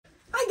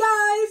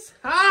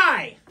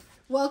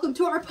Welcome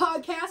to our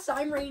podcast.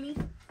 I'm Rainey.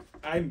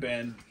 I'm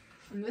Ben.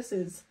 And this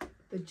is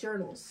the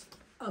Journals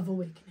of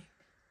Awakening.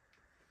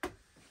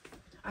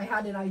 I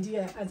had an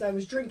idea as I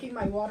was drinking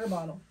my water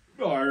bottle.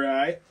 All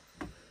right.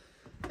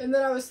 And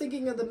then I was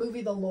thinking of the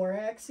movie The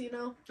Lorax, you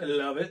know? I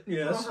love it,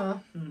 yes. Uh-huh.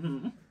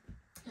 Mm-hmm.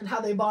 And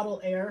how they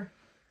bottle air.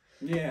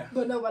 Yeah.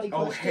 But nobody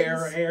questions.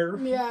 Oh, air.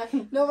 Yeah,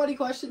 nobody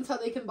questions how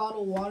they can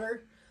bottle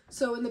water.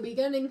 So in the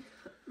beginning,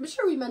 I'm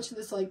sure we mentioned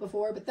this like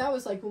before, but that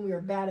was like when we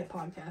were bad at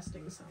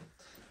podcasting, so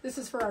this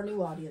is for our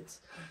new audience.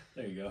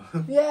 There you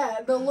go. Yeah,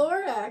 the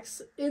Lorax,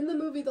 in the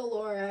movie The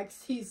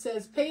Lorax, he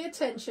says, pay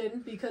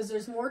attention because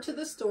there's more to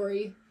the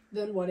story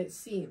than what it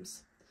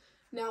seems.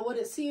 Now, what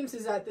it seems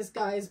is that this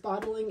guy is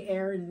bottling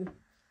air and,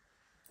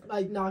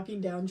 like,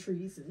 knocking down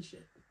trees and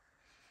shit.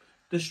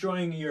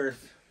 Destroying the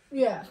earth.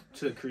 Yeah.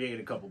 To create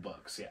a couple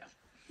bucks, yeah.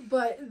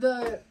 But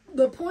the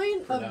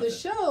point of the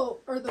show,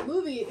 or the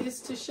movie, is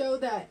to show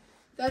that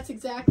that's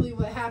exactly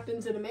what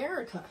happens in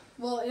America.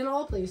 Well, in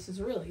all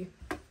places, really.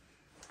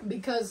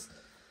 Because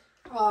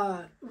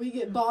we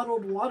get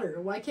bottled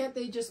water. Why can't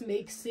they just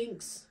make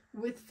sinks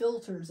with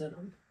filters in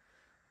them?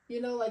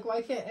 You know, like,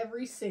 why can't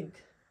every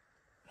sink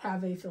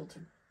have a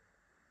filter?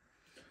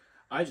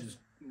 Why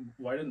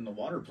didn't the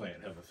water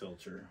plant have a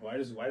filter? Why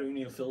do we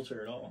need a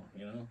filter at all,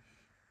 you know?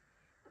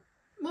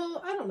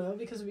 Well, I don't know,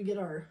 because we get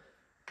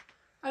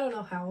I don't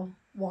know how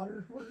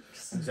water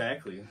works.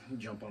 Exactly. You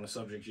jump on a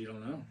subject you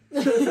don't know.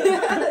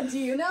 Do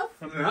you know?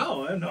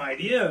 No, I have no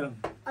idea.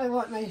 I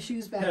want my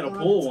shoes back on. I had a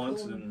pool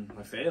once and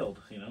I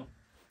failed, you know?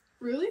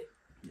 Really?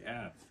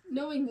 Yeah.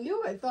 Knowing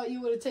you, I thought you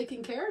would have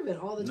taken care of it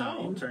all the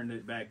time. No, turned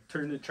it back.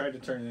 Tried to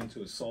turn it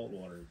into a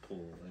saltwater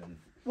pool. And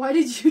why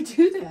did you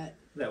do that?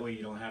 that way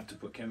you don't have to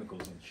put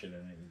chemicals and shit in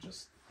it. You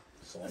just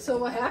salt So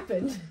what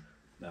happened?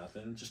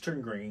 Nothing. It just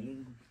turned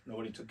green.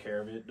 Nobody took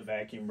care of it. The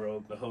vacuum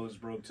broke. The hose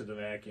broke to the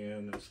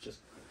vacuum.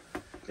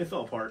 It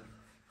fell apart.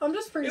 I'm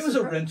just pretty It was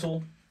a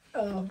rental.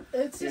 Oh,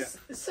 it's just,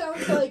 It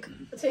sounds like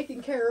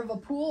taking care of a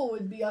pool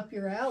would be up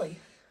your alley.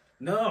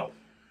 No.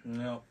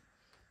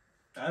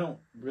 I don't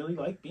really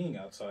like being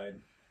outside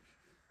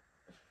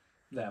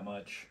that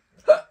much.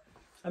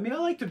 I mean, I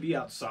like to be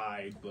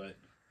outside, but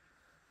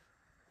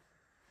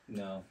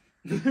no.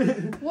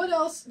 What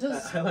else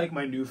does... I like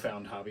my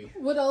newfound hobby.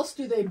 What else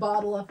do they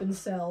bottle up and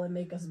sell and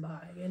make us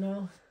buy, you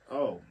know?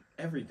 Oh,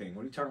 everything.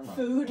 What are you talking about?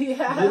 Food,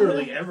 yeah.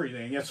 Literally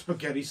everything. Yeah,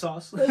 spaghetti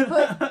sauce.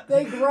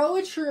 They grow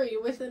a tree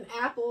with an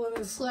apple and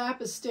then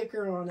slap a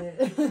sticker on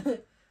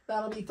it.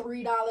 That'll be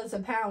 $3 a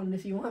pound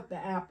if you want the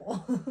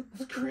apple.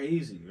 It's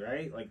crazy,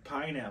 right? Like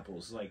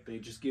pineapples, like they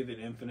just give it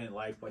infinite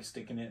life by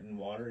sticking it in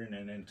water and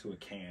then into a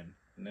can.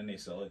 And then they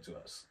sell it to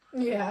us.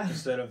 Yeah.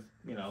 Instead of,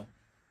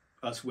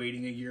 us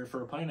waiting a year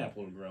for a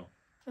pineapple to grow.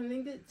 I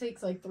think it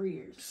takes like 3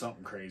 years.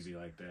 Something crazy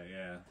like that,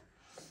 yeah.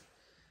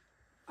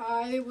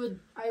 I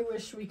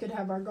wish we could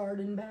have our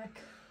garden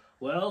back.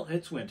 Well,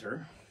 it's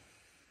winter.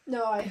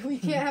 No, we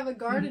can't have a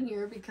garden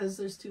here because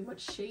there's too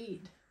much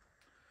shade.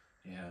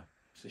 Yeah,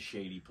 it's a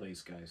shady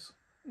place, guys.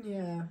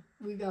 Yeah,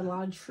 we got a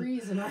lot of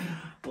trees in our...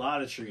 A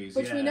lot of trees,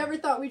 which we never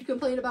thought we'd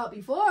complain about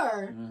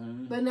before,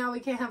 but now we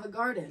can't have a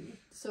garden.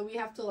 So we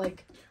have to,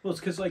 like... Well, it's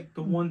because, like,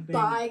 the one thing...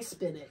 buy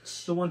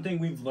spinach. The one thing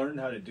we've learned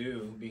how to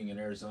do, being in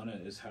Arizona,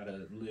 is how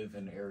to live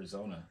in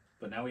Arizona.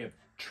 But now we have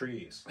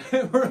trees.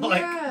 We're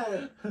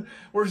like,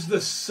 where's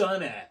the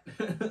sun at?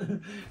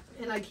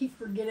 And I keep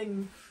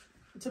forgetting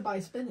to buy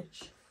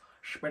spinach.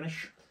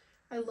 Spinach?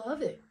 I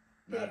love it.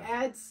 It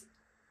adds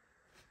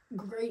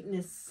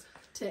greatness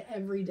to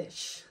every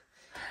dish.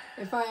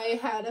 If I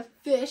had a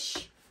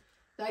fish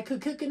that I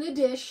could cook in a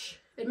dish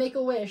and make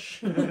a wish.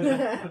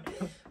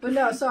 But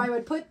no, so I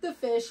would put the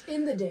fish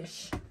in the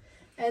dish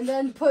and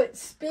then put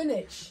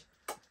spinach.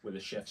 With a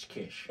chef's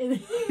kiss.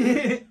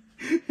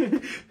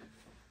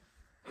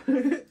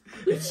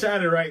 It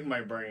sounded right in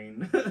my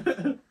brain.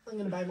 I'm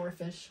going to buy more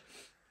fish.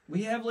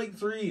 We have like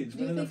 3. It's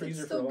been in the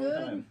freezer for a long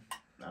time.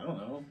 I don't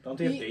know. Don't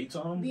they have dates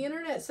on them? The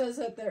internet says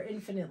that they're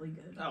infinitely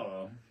good. Oh,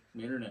 well.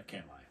 The internet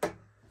can't lie.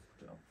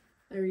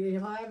 There you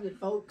have it,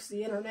 folks.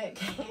 The internet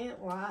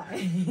can't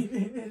lie.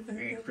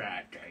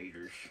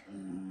 Taters.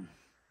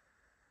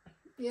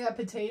 Yeah,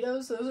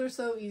 potatoes. Those are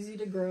so easy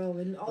to grow,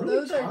 and all what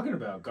are we talking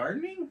about?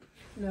 Gardening?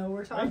 No,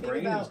 we're talking about. My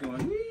brain is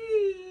going.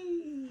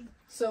 Wee.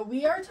 So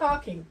we are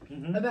talking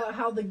about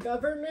how the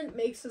government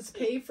makes us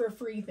pay for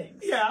free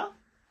things. Yeah.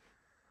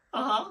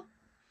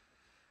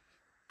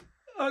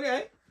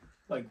 Okay.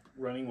 Like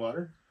running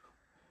water.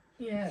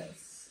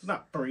 Yes. It's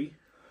not free.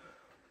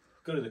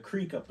 Go to the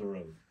creek up the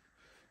road.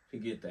 To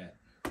get that.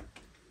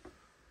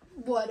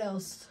 What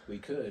else? We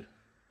could.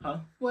 Huh?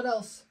 What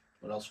else?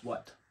 What else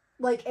what?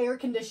 Like air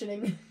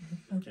conditioning.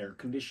 Air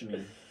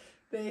conditioning.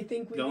 They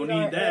think we don't need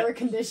our that. air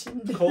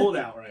conditioned. It's cold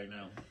out right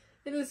now.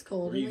 It is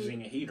cold. We're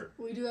using a heater.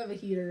 We do have a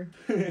heater.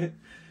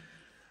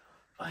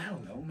 I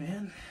don't know,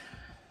 man.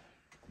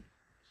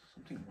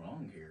 Something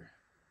wrong here.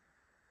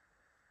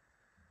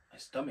 My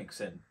stomach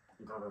said...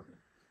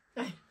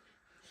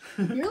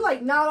 You're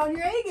like not on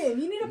your A game.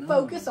 You need to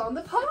focus on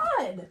the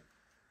pod.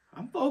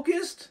 I'm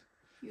focused.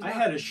 I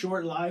had a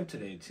short live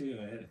today, too.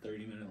 I had a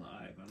 30-minute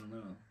live. I don't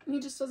know. He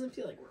just doesn't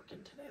feel like working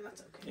today.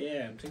 That's okay.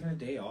 Yeah, I'm taking a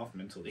day off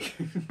mentally.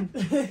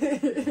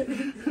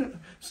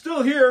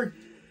 Still here.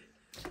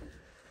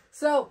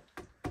 So,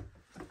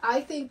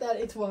 I think that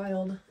it's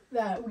wild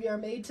that we are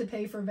made to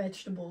pay for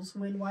vegetables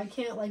when why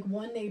can't, like,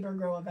 one neighbor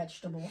grow a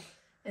vegetable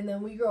and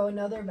then we grow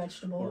another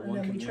vegetable or and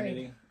then we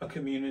trade. A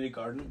community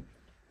garden.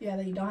 Yeah,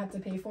 that you don't have to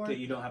pay for. That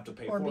you don't have to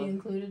pay for. Or be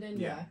included in,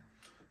 yeah.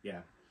 Yeah.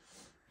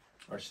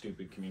 Our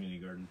stupid community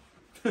garden.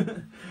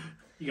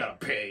 You gotta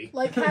pay.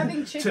 Like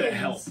having chickens. To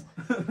help.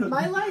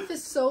 My life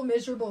is so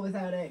miserable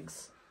without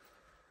eggs.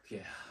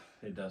 Yeah,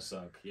 it does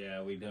suck.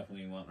 Yeah, we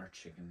definitely want our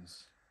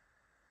chickens.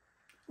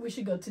 We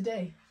should go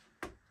today.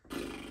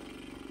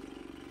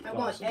 I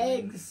want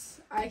eggs.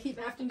 I keep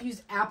having to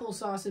use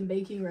applesauce in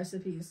baking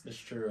recipes. It's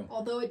true.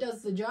 Although it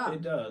does the job.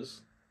 It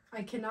does.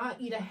 I cannot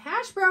eat a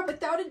hash brown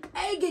without an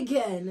egg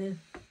again.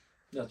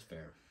 That's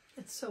fair.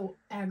 It's so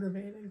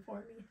aggravating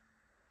for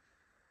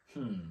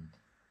me.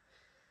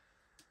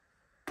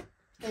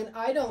 And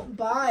I don't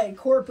buy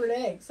corporate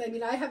eggs. I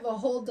mean, I have a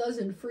whole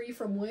dozen free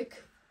from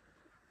Wick.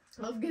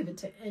 I'll give it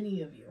to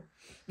any of you.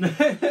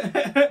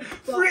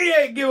 Free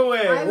egg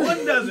giveaway!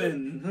 1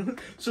 dozen!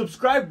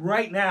 Subscribe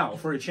right now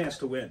for a chance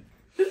to win.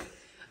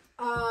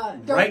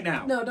 Right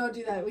now. No, don't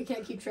do that. We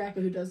can't keep track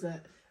of who does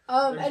that.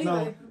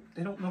 Anyway.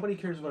 Nobody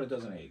cares about a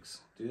dozen eggs,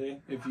 do they?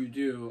 If you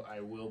do,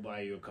 I will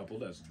buy you a couple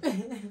dozen.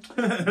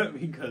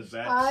 Because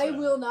that's... I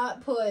will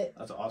not put...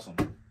 That's awesome.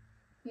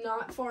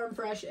 Not farm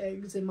fresh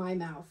eggs in my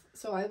mouth.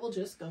 So I will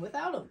just go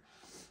without them.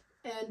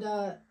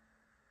 And,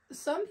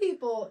 some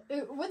people...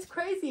 what's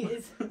crazy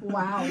is...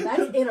 Wow,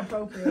 that's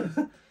inappropriate.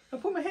 I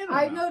put my hand on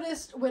I've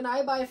noticed when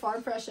I buy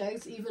farm fresh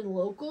eggs, even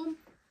local...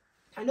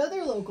 I know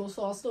they're local,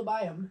 so I'll still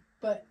buy them.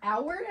 But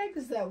our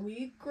eggs that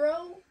we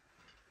grow...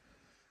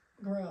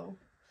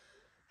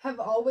 have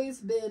always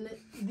been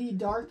the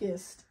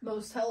darkest,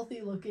 most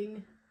healthy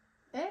looking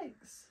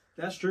eggs.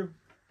 That's true.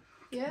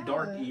 Yeah.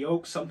 Dark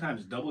yolks,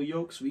 sometimes double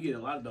yolks. We get a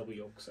lot of double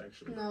yolks,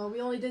 actually. No,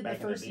 we only did the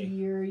first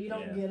year. You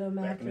don't get them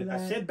after that.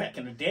 I said back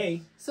in the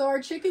day. So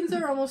our chickens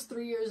are almost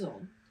 3 years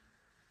old.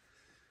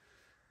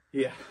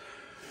 Yeah,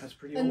 that's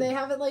pretty old. And they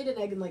haven't laid an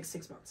egg in like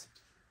 6 months.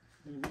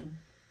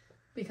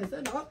 Because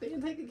they're not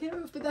being taken care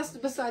of. But that's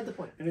beside the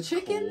point.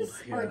 Chickens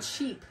are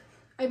cheap.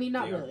 I mean,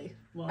 not really.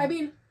 Well, I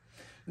mean...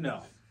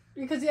 No.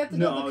 Because you have to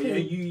build the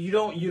coop.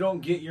 You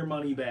don't get your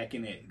money back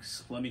in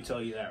eggs. Let me tell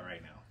you that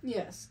right now.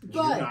 Yes, you do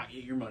not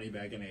get your money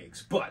back in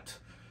eggs, but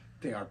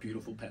they are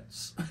beautiful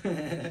pets.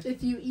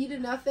 If you eat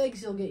enough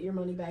eggs, you'll get your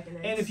money back in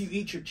eggs. And if you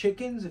eat your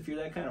chickens, if you're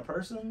that kind of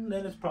person,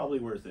 then it's probably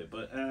worth it.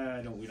 But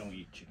we don't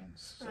eat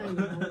chickens. So. I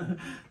know.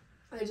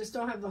 I just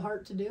don't have the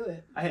heart to do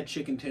it. I had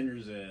chicken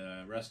tenders at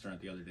a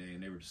restaurant the other day,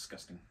 and they were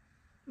disgusting.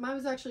 Mine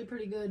was actually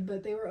pretty good,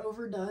 but they were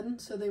overdone,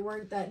 so they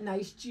weren't that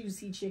nice,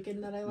 juicy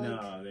chicken that I like.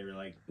 No, they were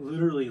like,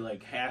 literally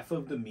like half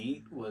of the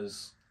meat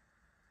was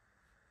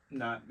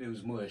not, it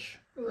was mush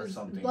or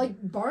something.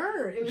 Like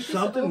burnt. It was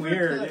something just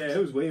weird. Yeah, it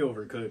was way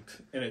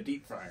overcooked in a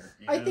deep fryer.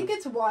 I think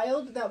it's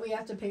wild that we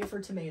have to pay for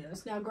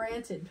tomatoes. Now,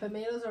 granted,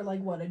 tomatoes are like,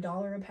 what,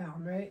 $1 a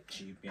pound, right?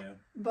 Cheap, yeah.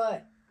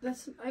 But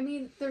that's, I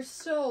mean, they're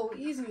so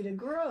easy to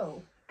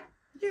grow.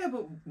 Yeah,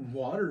 but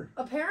water.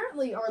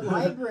 Apparently, our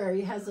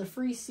library has a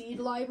free seed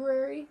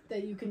library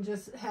that you can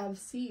just have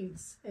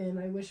seeds, and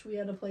I wish we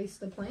had a place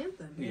to plant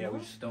them. Yeah, we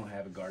just don't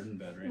have a garden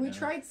bed right now. We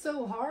tried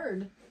so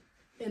hard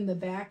in the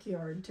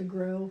backyard to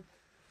grow,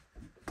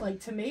 like,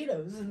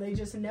 tomatoes, and they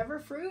just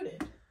never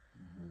fruited.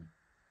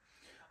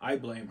 I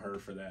blame her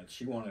for that.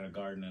 She wanted a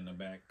garden in the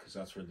back because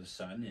that's where the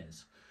sun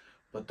is,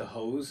 but the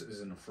hose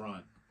is in the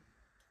front.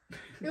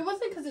 It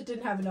wasn't because it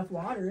didn't have enough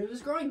water. It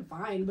was growing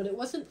fine, but it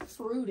wasn't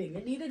fruiting.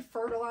 It needed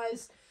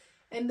fertilized,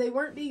 and they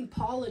weren't being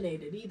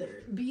pollinated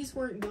either. Bees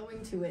weren't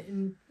going to it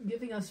and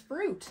giving us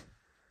fruit.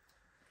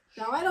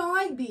 Now, I don't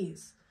like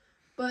bees,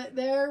 but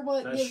they're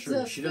what gives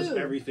us food. She does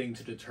everything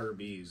to deter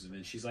bees, and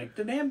then she's like,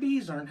 the damn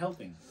bees aren't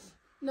helping.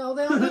 No,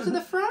 they all go to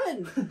the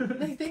front.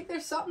 They think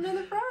there's something in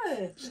the front.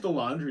 It's the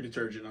laundry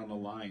detergent on the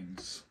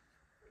lines.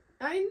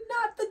 I'm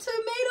not the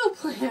tomato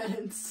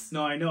plants.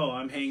 No, I know.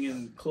 I'm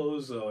hanging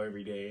clothes, though,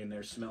 every day, and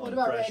they're smelling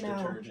fresh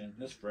detergent.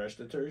 There's fresh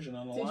detergent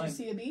on the line. Did you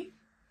see a bee?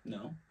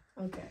 No.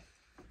 Okay.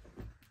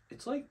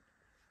 It's like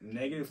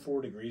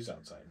 -4 degrees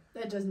outside.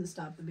 That doesn't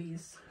stop the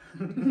bees.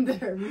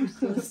 They're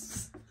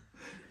ruthless.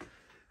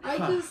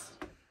 I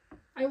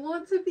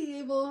want to be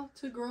able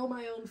to grow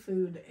my own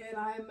food,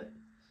 and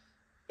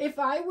if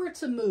I were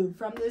to move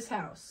from this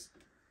house,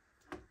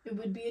 it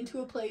would be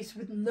into a place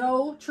with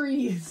no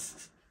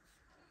trees.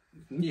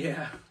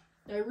 Yeah.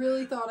 I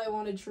really thought I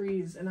wanted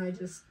trees, and I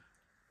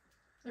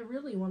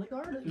really want a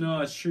garden.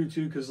 No, it's true,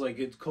 too, because, like,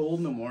 it's cold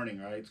in the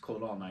morning, right? It's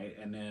cold all night,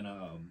 and then,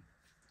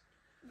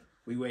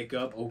 we wake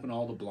up, open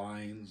all the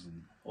blinds,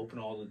 and open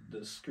all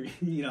the screen,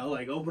 you know,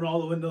 like, open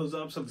all the windows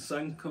up so the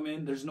sun can come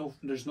in. There's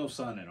no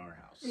sun in our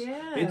house.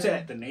 Yeah. It's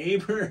at the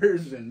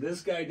neighbors, and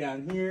this guy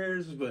down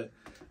here's, but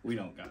we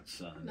don't got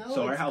sun. No,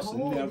 so our house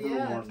cold, never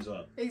warms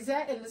up.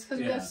 Exactly, and it's because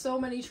we have so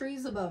many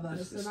trees above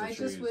us, and I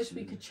just wish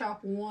we could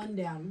chop one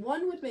down.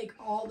 One would make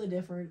all the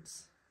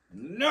difference.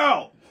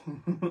 No!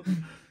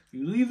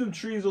 You leave them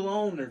trees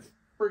alone, they're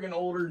friggin'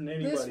 older than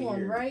anybody. This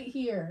one right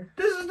here.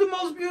 This is the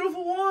most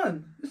beautiful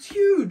one. It's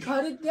huge.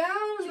 Cut it down.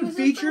 It's been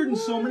featured in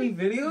so many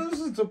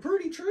videos. It's a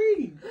pretty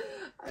tree.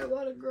 I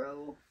want to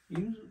grow.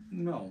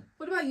 No.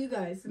 What about you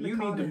guys in the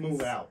comments? Need to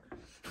move out.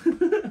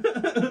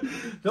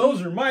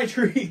 Those are my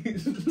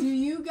trees. Do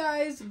you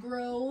guys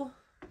grow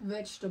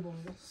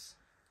vegetables?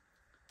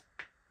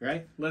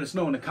 Right? Let us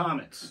know in the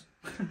comments.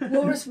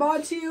 We'll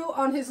respond to you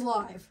on his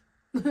live.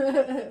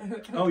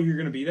 Oh, you're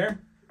going to be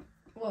there?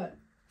 What?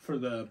 For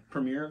the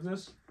premiere of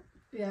this?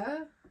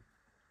 Yeah?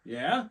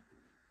 Yeah?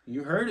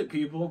 You heard it,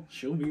 people.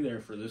 She'll be there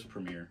for this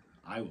premiere.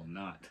 I will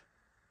not.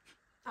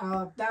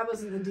 That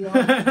wasn't the deal.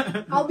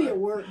 I'll be at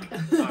work.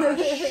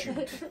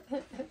 Shoot.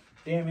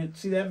 Damn it.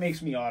 See, that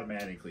makes me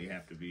automatically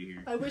have to be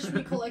here. I wish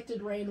we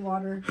collected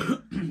rainwater.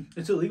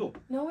 It's illegal.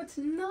 No, it's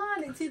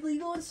not. It's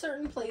illegal in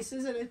certain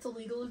places, and it's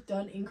illegal if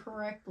done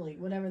incorrectly,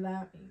 whatever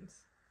that means.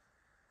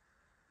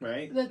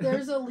 Right? That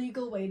there's a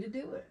legal way to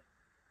do it.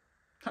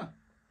 Huh.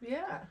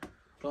 Yeah.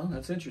 Well,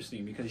 that's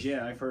interesting because,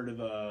 yeah, I've heard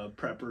of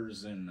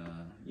preppers and,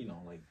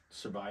 like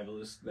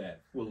survivalists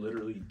that will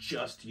literally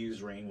just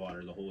use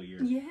rainwater the whole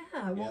year.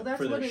 Yeah, well, that's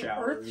what an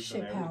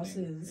earthship house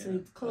is. Yeah,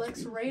 it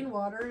collects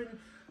rainwater and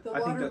the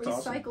water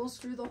recycles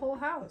awesome. through the whole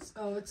house.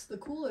 Oh, it's the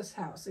coolest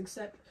house,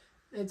 except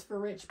it's for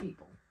rich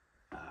people.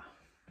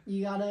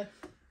 You gotta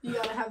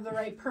have the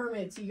right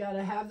permits. You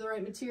gotta have the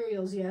right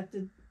materials. You have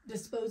to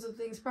dispose of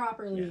things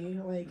properly.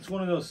 Yeah. Like, it's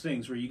one of those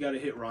things where you got to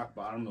hit rock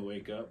bottom to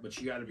wake up, but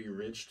you got to be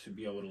rich to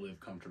be able to live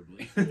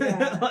comfortably.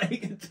 Yeah.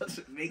 Like, it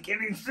doesn't make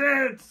any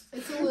sense.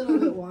 It's a little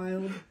bit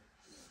wild.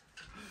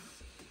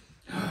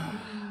 But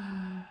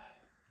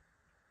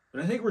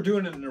I think we're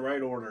doing it in the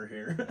right order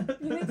here.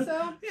 You think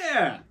so?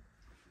 Yeah.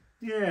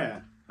 Yeah.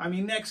 I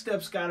mean, next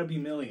step's got to be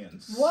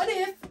millions. What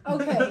if,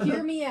 okay,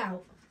 hear me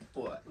out.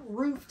 What?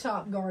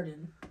 Rooftop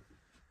garden.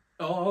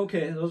 Oh,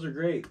 okay. Those are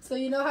great. So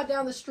you know how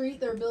down the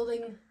street they're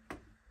building...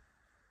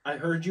 I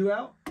heard you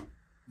out.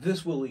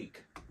 This will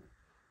leak.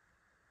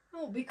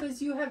 Oh, because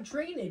you have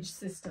drainage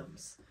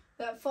systems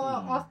that fall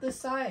off the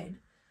side.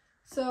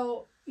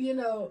 So, you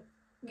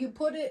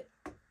put it...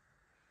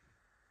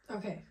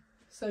 Okay,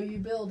 so you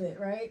build it,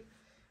 right?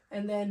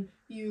 And then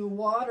you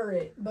water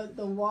it, but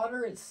the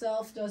water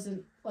itself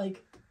doesn't,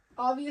 like...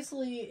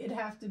 Obviously, it'd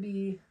have to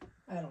be...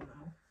 I don't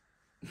know.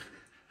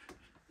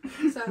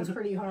 Sounds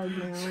pretty hard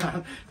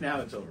now. Now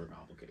it's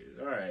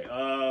overcomplicated. All right.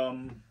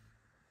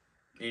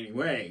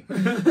 Anyway.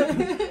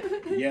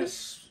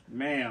 Yes,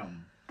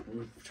 ma'am.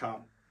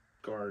 Rooftop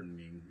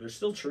gardening. There's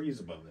still trees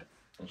above it.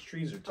 Those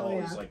trees are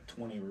tall as like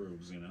 20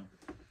 roofs, you know?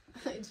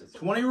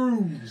 20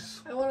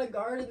 roofs. I want a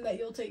garden that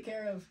you'll take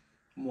care of.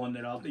 One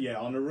that on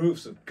the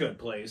roof's a good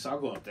place. I'll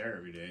go up there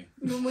every day.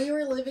 When we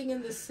were living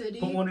in the city...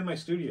 Put one in my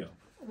studio.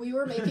 We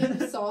were making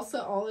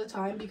salsa all the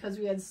time because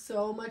we had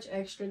so much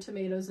extra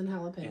tomatoes and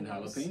jalapenos. And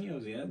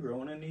jalapenos, yeah,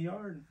 growing in the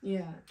yard.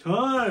 Yeah.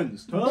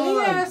 Tons.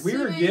 Yes, we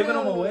were tomatoes. giving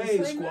them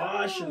away,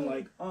 squash and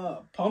like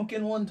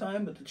pumpkin one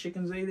time, but the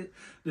chickens ate it.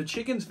 The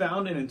chickens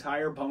found an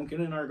entire pumpkin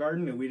in our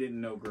garden that we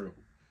didn't know grew.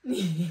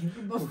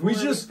 We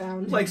just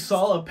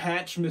saw a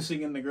patch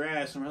missing in the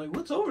grass, and we're like,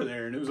 "What's over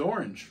there?" And it was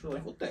orange. We're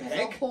like, "What the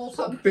heck?" It's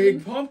a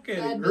big pumpkin.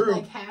 That had been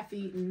like half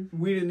eaten.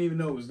 We didn't even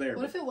know it was there.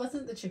 What if it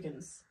wasn't the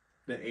chickens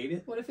that ate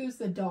it? What if it was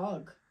the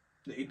dog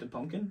that ate the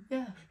pumpkin?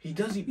 Yeah, he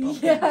does eat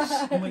pumpkins.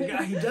 Yeah. Oh my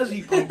god, he does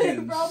eat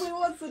pumpkins. It probably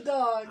was the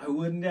dog. I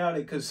wouldn't doubt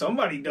it because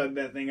somebody dug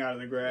that thing out of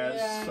the grass.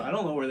 Yeah. I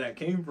don't know where that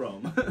came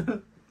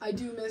from. I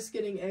do miss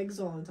getting eggs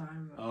all the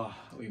time. Oh,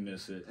 we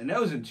miss it. And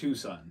that was in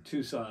Tucson.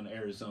 Tucson,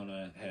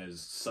 Arizona has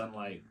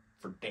sunlight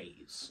for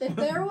days. If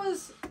there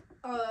was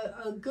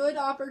a good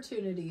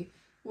opportunity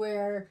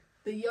where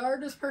the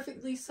yard was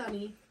perfectly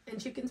sunny and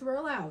chickens were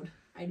allowed,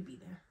 I'd be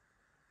there.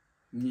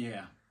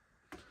 Yeah.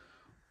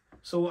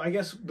 So I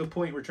guess the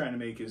point we're trying to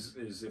make is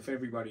if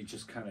everybody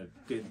just kind of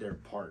did their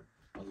part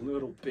a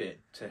little bit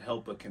to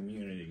help a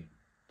community,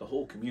 the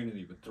whole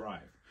community would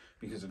thrive.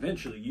 Because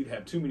eventually you'd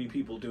have too many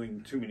people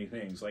doing too many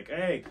things. Like,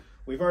 hey,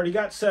 we've already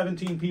got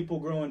 17 people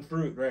growing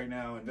fruit right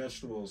now and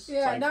vegetables.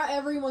 Yeah, like, not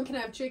everyone can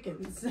have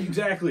chickens.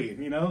 Exactly.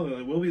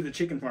 We'll be the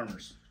chicken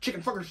farmers.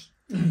 Chicken fuckers.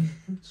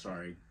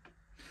 Sorry.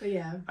 But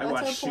yeah, I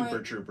watch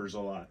Super Troopers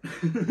a lot.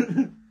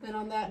 And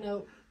on that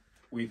note,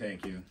 we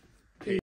thank you.